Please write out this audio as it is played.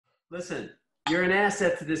Listen, you're an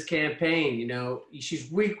asset to this campaign. You know, she's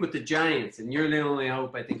weak with the Giants, and you're the only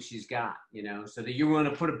hope I think she's got. You know, so that you want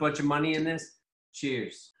to put a bunch of money in this.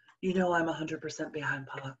 Cheers. You know I'm 100% behind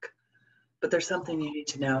Pock, but there's something you need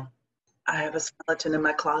to know. I have a skeleton in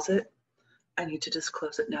my closet. I need to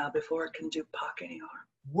disclose it now before it can do Pock any harm.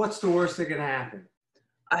 What's the worst that could happen?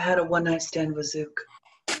 I had a one-night stand with Zook.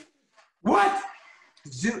 What?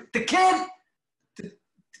 Zook, the kid?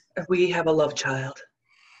 We have a love child.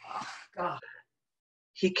 Oh, God.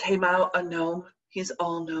 He came out a gnome. He's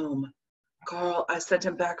all gnome. Carl, I sent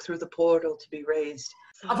him back through the portal to be raised.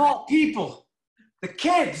 Of all people, the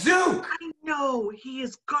kid, Zook. I know, he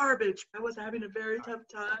is garbage. I was having a very tough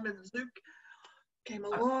time, and Zook came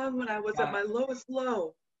along when I was at my lowest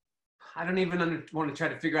low. I don't even want to try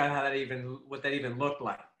to figure out what that even looked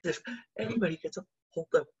like. If anybody gets a hold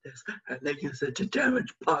of this and they use it to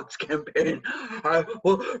damage Pock's campaign, I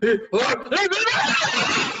will.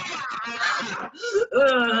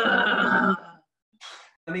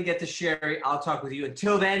 Let me get to Sherry. I'll talk with you.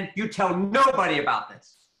 Until then, you tell nobody about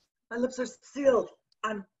this. My lips are sealed.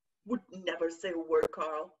 I would never say a word,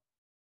 Carl.